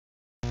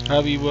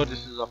Hi viewer,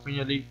 this is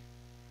officially.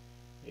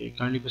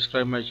 Kindly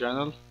subscribe my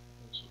channel.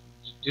 So,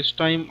 this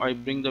time I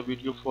bring the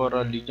video for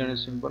a legend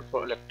symbol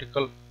for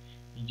electrical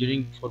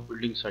engineering for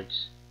building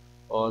sites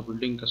or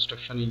building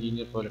construction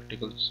engineer for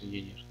electrical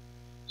engineer.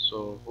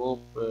 So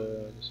hope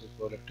this is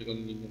for electrical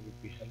engineer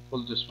will be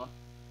helpful, this one.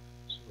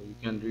 So you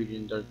can read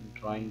in the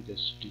drawing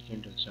this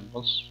legend and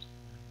symbols,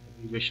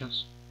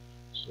 abbreviations.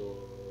 So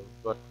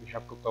what we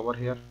have to cover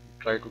here,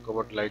 we try to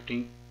cover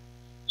lighting,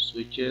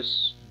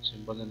 switches and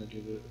symbols and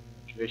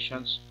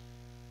abbreviations,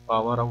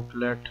 power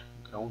outlet,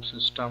 ground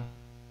system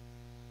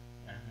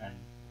and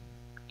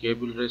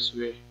cable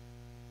raceway,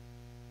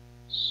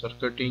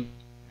 circuiting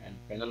and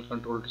panel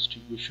control,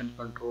 distribution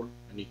control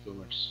and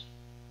equipments.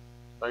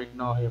 Right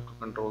now I have to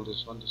control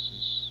this one. This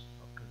is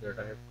after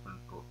that I have to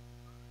control.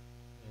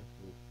 I have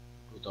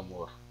to do the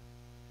more.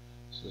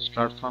 So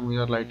start from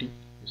here lighting.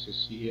 This is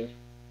see here.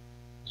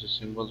 This is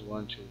symbols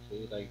 1, 2,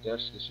 3 like that.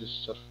 This is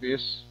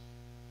surface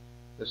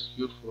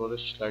rescue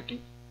fluorescent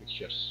lighting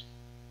fixtures.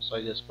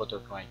 Size as per the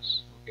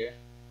drawings. Okay.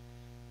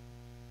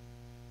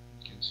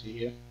 You can see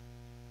here.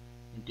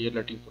 Interior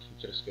lighting for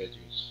future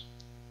schedules.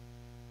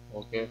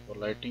 Okay, for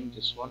lighting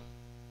this one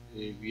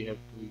we have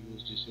to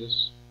use this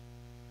is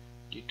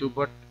T2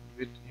 but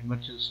with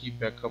emergency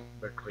backup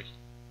battery.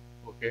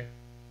 Okay,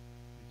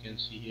 you can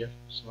see here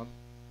this one.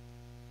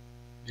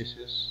 This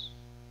is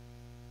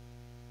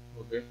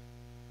okay.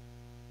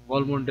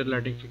 Wall mounted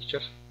lighting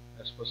fixture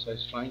as per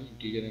size drawing,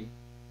 interior and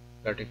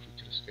lighting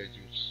fixture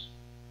schedules.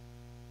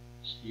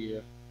 See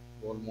here,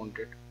 wall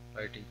mounted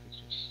lighting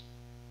fixtures.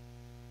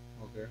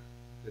 Okay,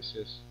 this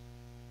is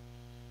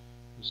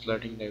this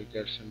lighting like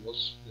that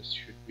symbols. This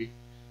should be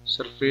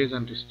surface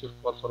and rescue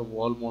call for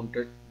wall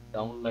mounted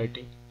down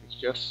lighting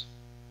fixtures.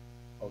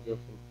 Okay,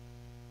 for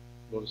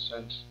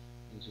fluorescent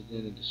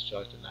incident and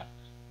discharge lamp.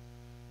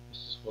 This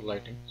is for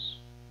lightings.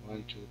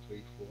 1, 2,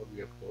 3, 4.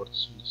 We have covered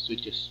the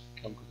switches.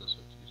 Come to the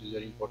switch. This is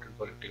very important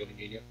for electrical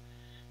engineer.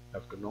 You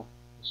have to know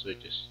the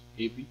switches.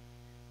 AB,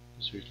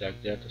 the switch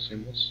like that, the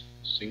symbols.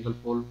 Single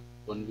pole,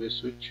 one-way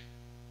switch.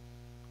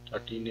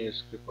 13A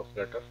script of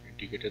letter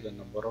indicated the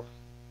number of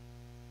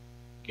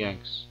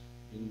gangs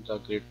in the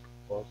grid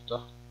of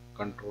the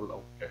control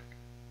outlet,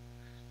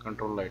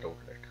 control light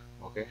outlet.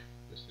 Okay,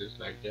 this is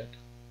like that.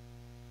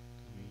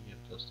 Coming here,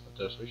 the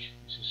other switch.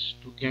 This is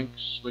 2-gang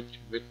switch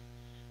with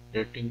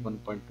rating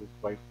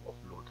 1.25 of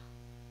load.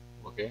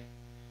 Okay,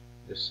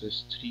 this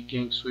is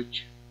 3-gang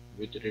switch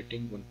with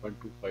rating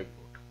 1.25 load.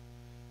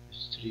 This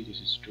is 3,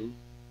 this is 2. You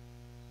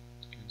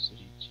can see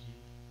 3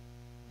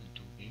 and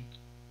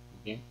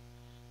 2-gang,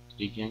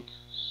 3-gang.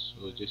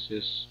 So this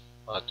is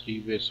a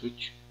 3-way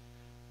switch,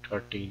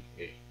 13A.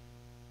 You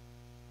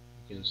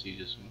can see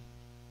this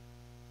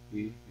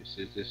one.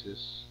 This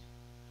is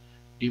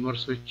dimmer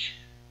switch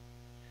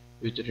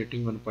with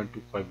rating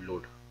 1.25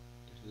 load.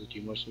 This is a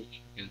dimmer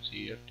switch. You can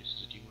see here. This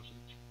is a dimmer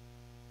switch.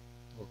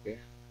 Okay.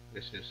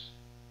 This is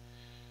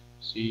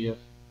see here.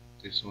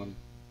 This one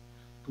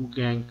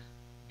 2-gang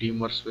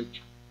dimmer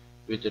switch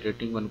with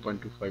rating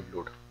 1.25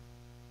 load.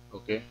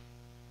 Okay.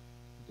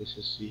 This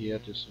is see here.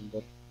 This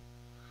symbol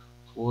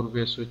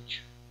 4-way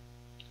switch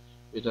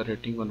with a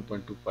rating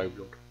 1.25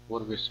 load.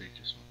 4-way switch.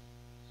 This one.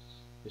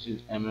 This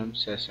is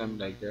SSM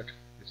like that.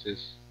 This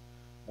is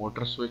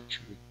motor switch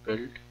with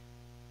belt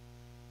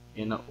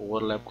in a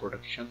overlap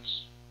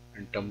protections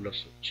and tumbler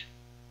switch.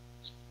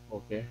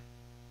 Okay.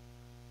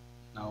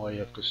 Now I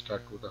have to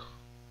start with the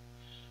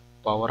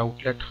power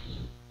outlet.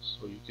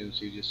 So you can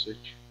see this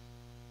switch.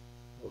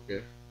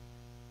 Okay.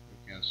 You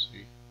can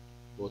see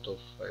both of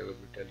I will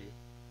tell you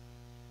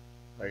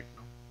right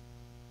now.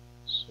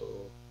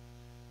 So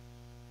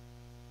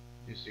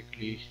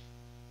basically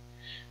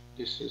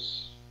this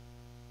is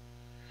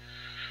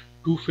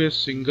 2-phase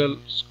single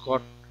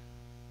Scott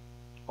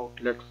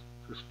outlet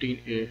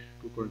 15A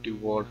 220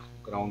 volt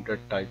grounded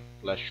type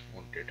flash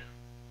mounted.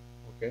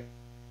 Okay,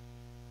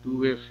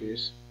 2-way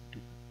phase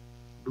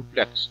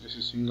duplex. This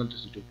is single,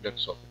 this is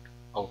duplex socket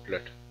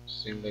outlet,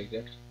 same like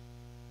that.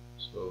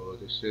 So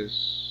this is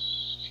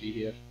see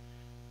here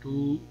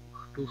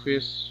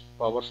 2-phase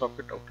power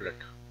socket outlet.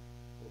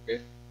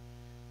 Okay,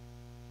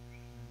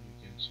 you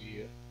can see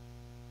here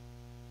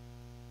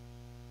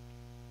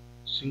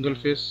single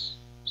phase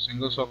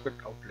single socket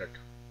outlet.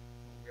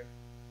 Okay,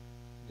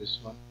 this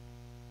one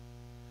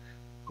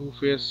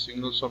 2-phase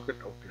single socket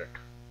outlet.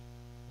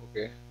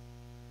 Okay,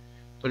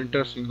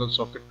 printer single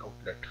socket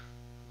outlet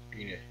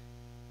 15A.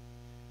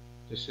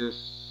 This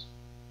is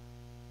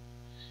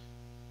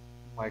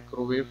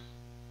microwave,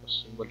 a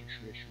symbol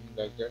issuing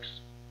like that.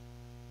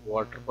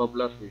 Water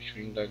bubbler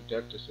issuing like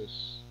that. This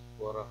is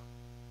for a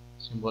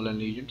symbol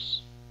and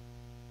agents,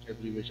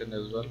 abbreviation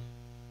as well.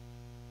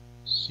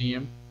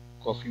 CM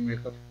coffee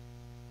maker,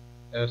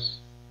 S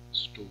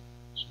stove.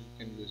 So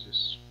you can use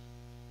this.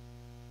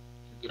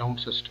 Ground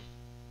system.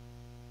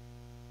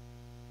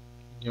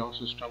 Ground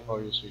system, how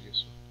you see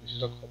this? This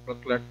is a copper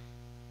clad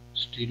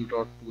steel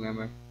rod 2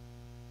 mm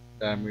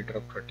diameter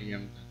of 30 mm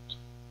length.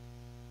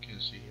 You can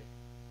see here.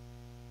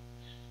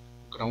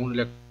 Ground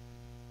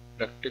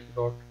electric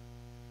rod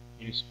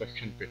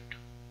inspection pit.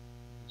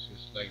 This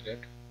is like that.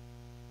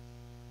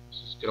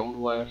 This is ground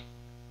wire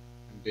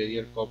and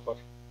barrier copper.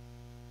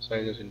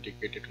 Size is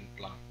indicated in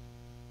plan.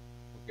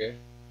 Okay.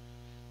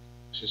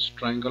 This is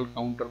triangle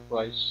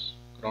counterpoise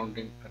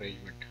grounding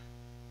arrangement.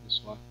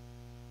 This one,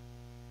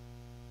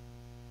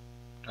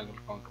 triangle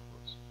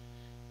counterpoise.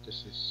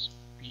 This is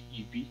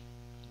PEB,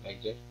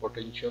 like that,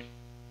 potential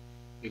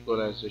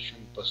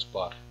equalization bus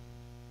bar.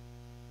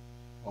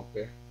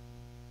 Okay.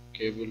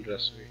 Cable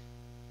raceway.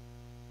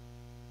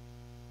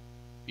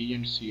 P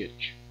and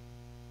CH.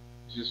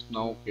 This is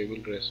now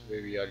cable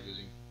raceway we are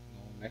using.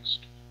 Now next,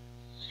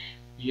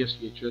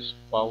 PSHS,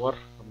 power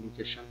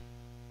communication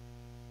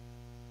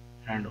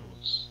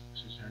handholds.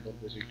 This is handhole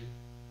basically,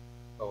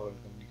 power and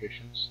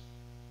communications.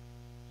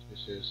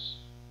 This is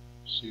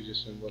series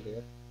symbol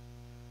here.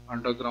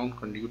 Underground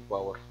conduit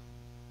power.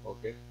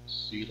 Okay,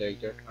 see like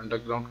that,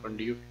 underground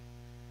conduit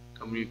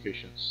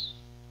communications.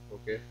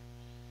 Okay,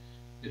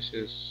 this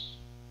is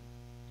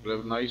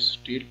galvanized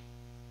steel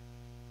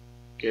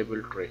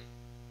cable tray.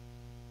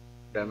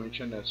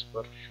 Dimension as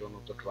per shown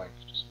of the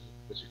drawings. This is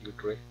basically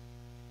tray.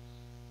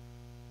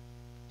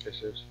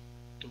 This is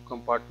 2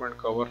 compartment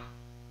cover,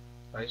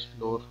 rise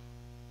floor,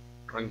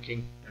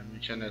 trunking,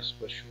 dimension as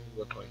per shown of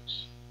the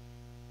drawings.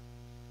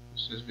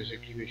 This is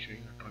basically we're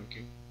showing a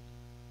trunking.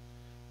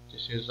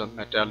 This is a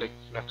metallic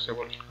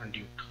flexible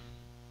conduit.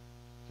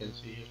 You can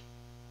see here.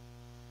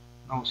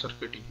 Now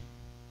circuiting.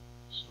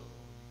 So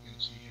you can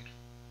see here.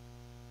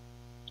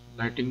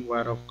 Lighting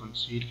wire of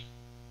concealed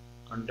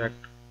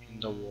conduct in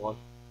the wall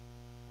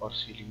or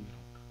ceiling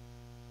ground.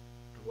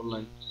 Double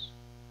lines.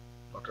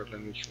 Dotted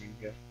line is showing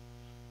here.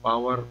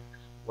 Power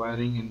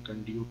wiring and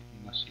conduit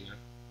in a slab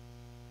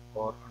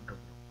or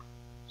underground.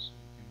 So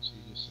you can see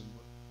this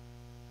symbol.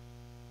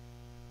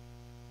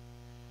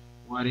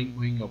 Wiring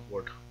going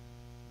upward.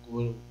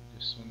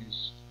 This one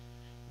is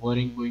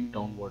wiring going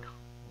downward.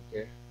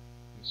 Okay,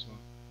 this one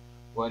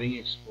wiring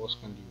exposed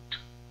conduit.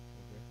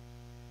 Okay,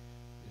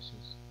 this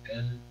is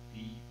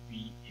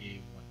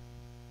LPBA1.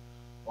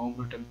 Ohm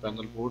written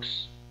panel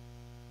boards.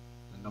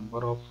 The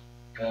number of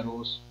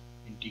arrows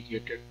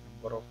indicated,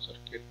 number of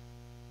circuit,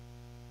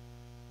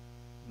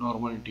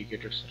 normal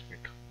indicated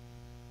circuit.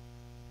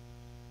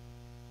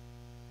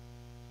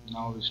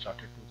 Now we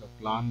started with the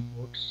plan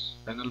boards,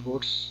 panel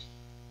boards,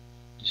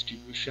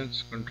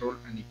 distributions, control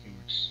and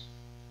equipments.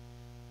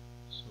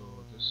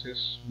 So this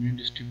is main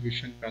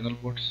distribution panel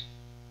boards.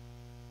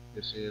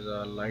 This is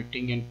a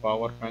lighting and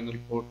power panel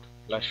board,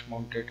 flash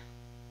mounted.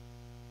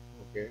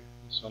 Okay,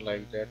 this one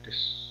like that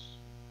is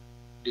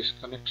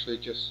disconnect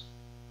switches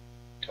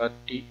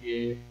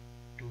 30A,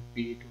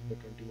 2P,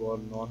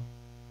 220V non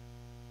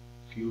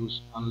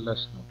fuse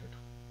unless noted.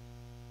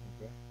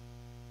 Okay,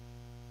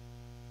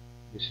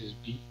 this is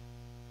B,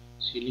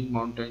 ceiling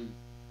mountain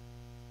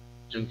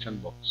junction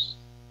box.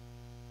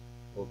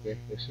 Okay,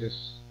 this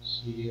is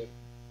C here,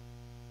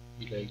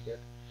 B like that,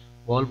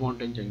 wall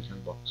mountain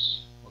junction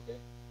box. Okay,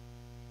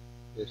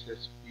 this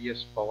is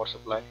PS power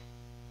supply,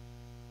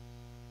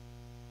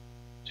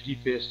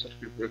 3-phase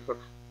circuit breaker.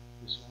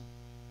 This one,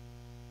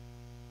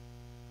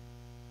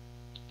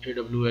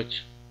 kWh,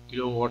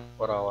 kilowatt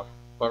per hour,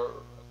 per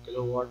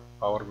kilowatt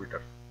power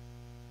meter.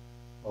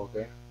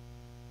 Okay,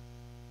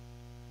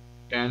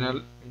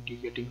 panel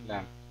indicating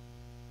lamp,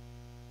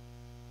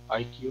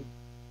 IQ,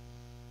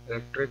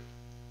 electric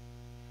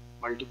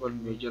multiple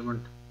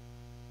measurement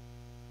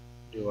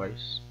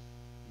device,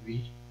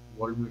 V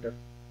voltmeter,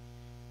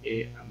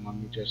 A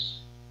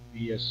ammeters,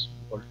 VS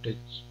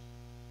voltage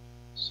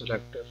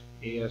selector,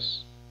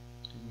 AS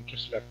meter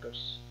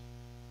selectors.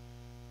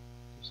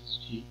 This is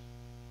G,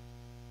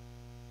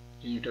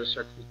 generator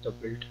set with the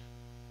built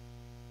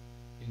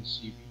in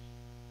CB,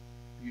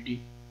 PD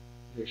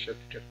pressure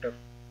detector,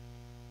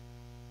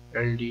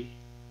 LD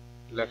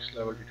lux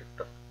level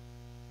detector.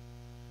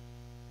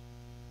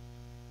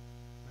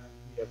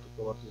 We have to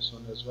cover this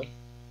one as well.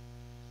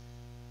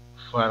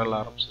 Fire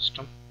alarm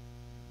system,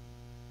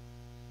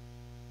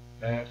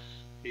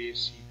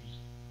 FACB,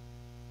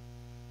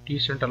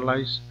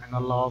 decentralized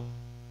analog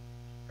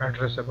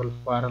addressable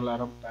fire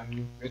alarm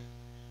panel with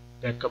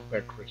backup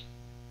battery.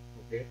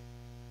 Okay,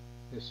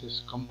 this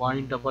is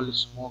combined double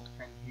smoke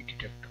and heat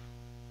detector.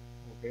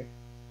 Okay,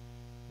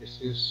 this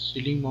is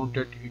ceiling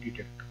mounted heat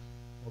detector.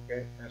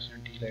 Okay,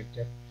 SNT like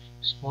that,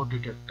 smoke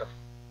detector,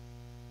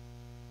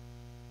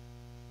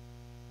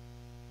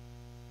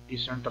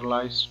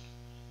 decentralized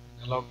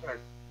analog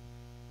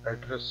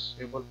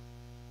addressable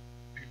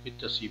with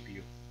the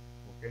CPU.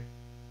 Okay,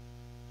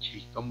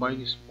 G,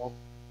 combined smoke,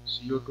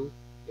 CO2,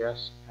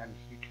 gas and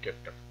heat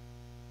detector.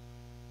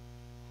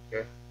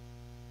 Okay,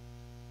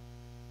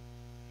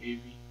 AV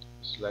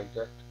is like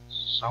that,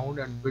 sound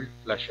and build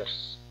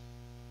flashers,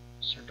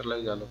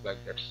 centralized all of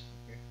like that.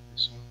 Okay,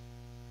 this one,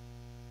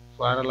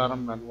 fire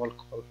alarm manual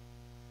call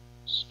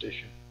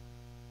station.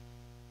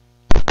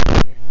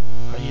 Okay,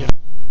 here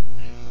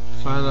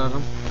fire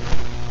alarm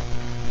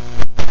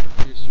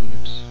interface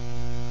units,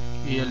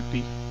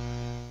 ELP,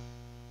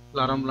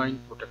 alarm line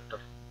protector.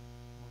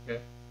 Okay,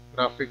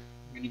 graphic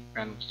mini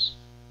panels.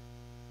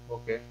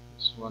 Okay,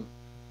 this one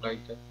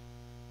like that,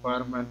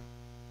 fireman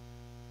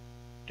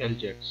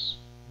tailgates.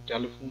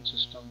 Telephone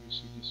system, we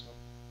see this one.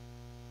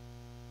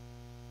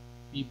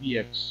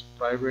 PBX,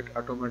 private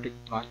automatic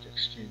branch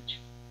exchange.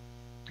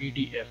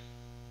 PDF,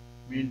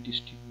 main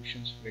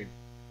distribution frame.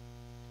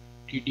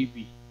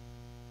 TDB,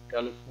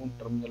 telephone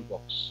terminal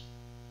box.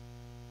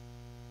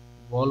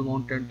 Wall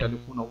mounted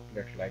telephone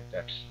outlet, like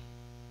that.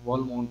 Wall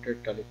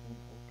mounted telephone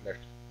outlet,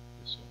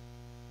 this one.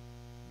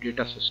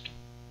 Data system.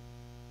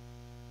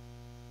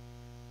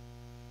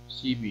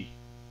 CB,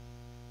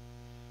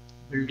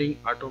 building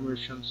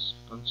automations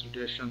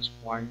consultations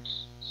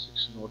points,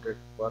 6 noted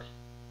per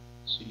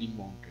ceiling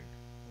mounted.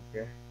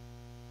 Okay,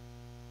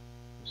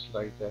 it's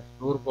like that.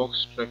 Floor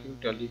box tracking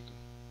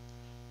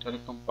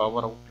telecom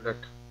power outlet,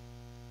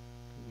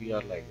 we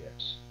are like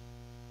that.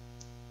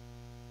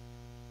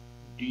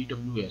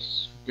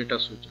 DWS, data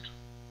switcher.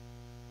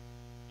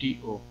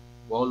 TO,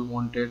 wall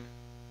mounted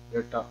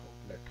data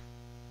outlet.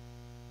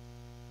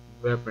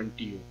 Web and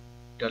TO,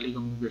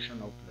 telecommunication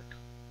outlet,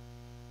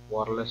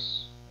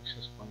 wireless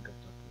access point of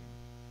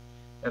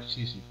the PN.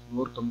 FCC,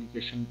 floor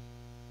communication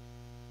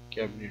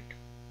cabinet.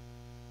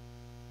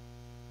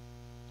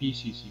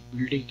 PCC,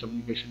 building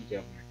communication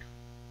cabinet.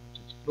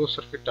 Closed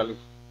circuit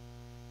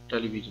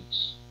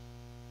televisions.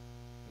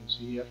 You can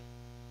see here.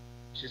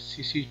 This is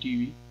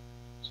CCTV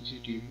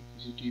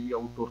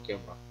outdoor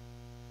camera,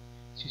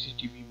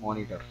 CCTV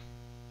monitor,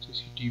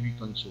 CCTV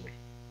console,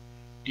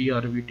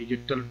 DRV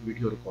digital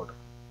video recorder,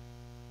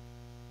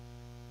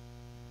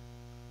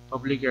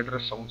 public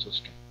address sound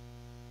system,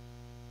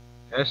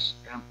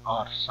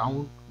 SMR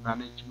sound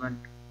management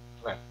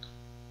rack.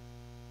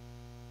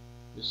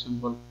 This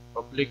symbol,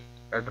 public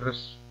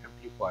address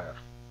amplifier,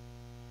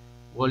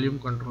 volume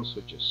control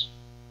switches.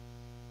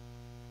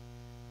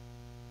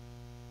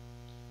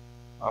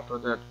 After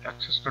that,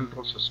 access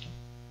control system,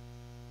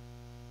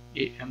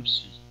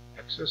 AMC,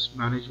 access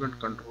management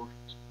control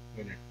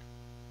unit.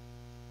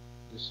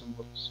 This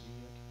symbol, see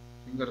here,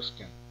 finger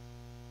scan.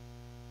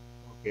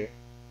 Okay,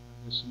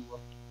 and this symbol,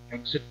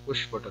 exit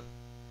push button.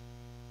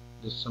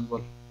 This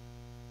symbol,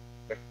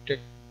 hectic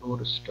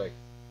door strike.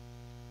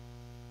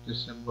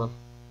 This symbol,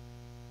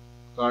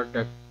 card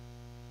deck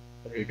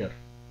reader,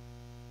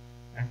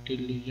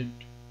 intelligent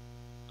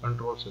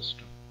control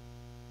system,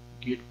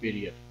 gate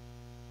barrier,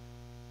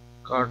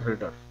 card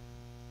reader,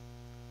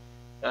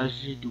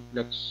 HD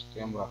duplex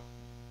camera,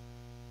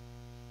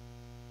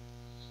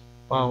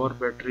 power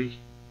battery,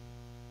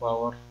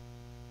 power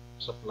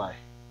supply.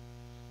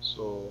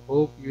 So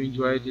hope you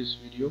enjoy this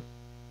video,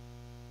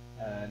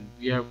 and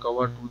we have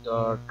covered to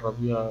the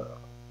trivia.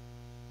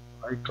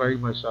 I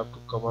tried myself to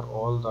cover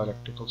all the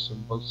electrical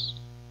symbols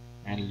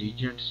and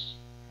legends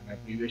and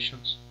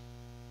abbreviations.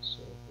 So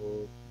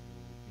hope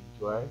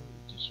you enjoy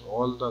this.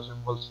 All the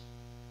symbols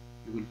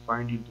you will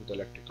find into the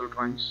electrical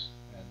drawings,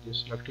 and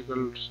this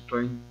electrical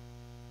drawing,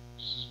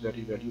 this is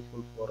very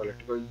valuable for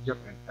electrical engineer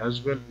and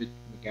as well with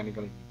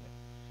mechanical engineer,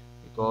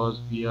 because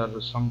we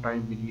are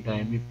sometime we need a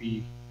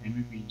MEP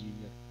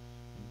engineer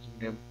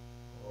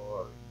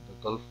or in the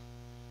Gulf.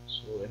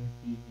 So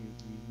MEP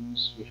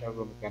means you have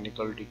a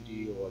mechanical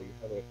degree or you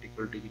have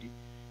electrical degree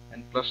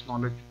and plus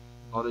knowledge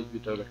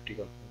with the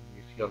electrical.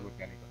 If you are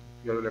mechanical,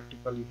 if you are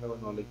electrical, you have a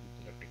knowledge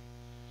with electrical.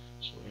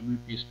 So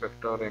MEP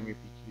inspector, MEP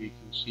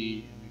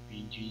QC, MEP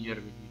engineer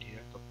we need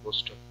here, the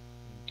post in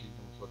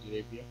Kingdom of Saudi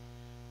Arabia,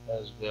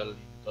 as well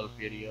in Gulf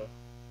area,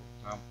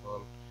 for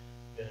example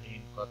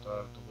Bahrain,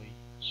 Qatar, Dubai.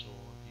 So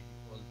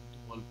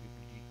all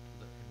people need to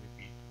the MEP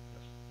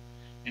engineers.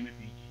 MEP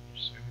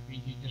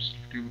engineers,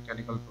 electrical,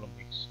 mechanical,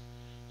 plumbing.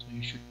 So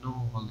you should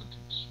know all the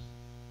things.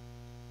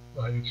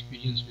 I have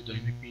experience with the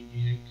MEP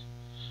engineering,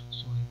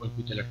 so I work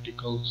with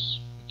electricals,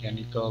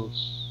 mechanical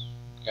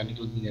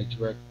mean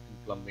HVAC,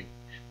 and plumbing.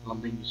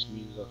 Plumbing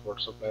means the water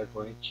supply,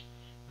 drainage,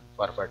 and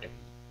firefighting.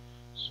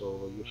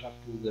 So you have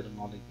to get a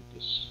knowledge with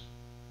this.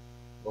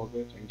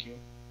 Okay, thank you.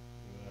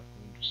 You have to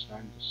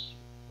understand this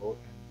code,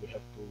 and you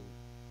have to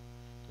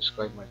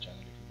subscribe my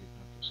channel if you did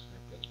not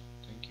subscribe.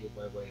 Thank you.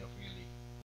 Bye bye.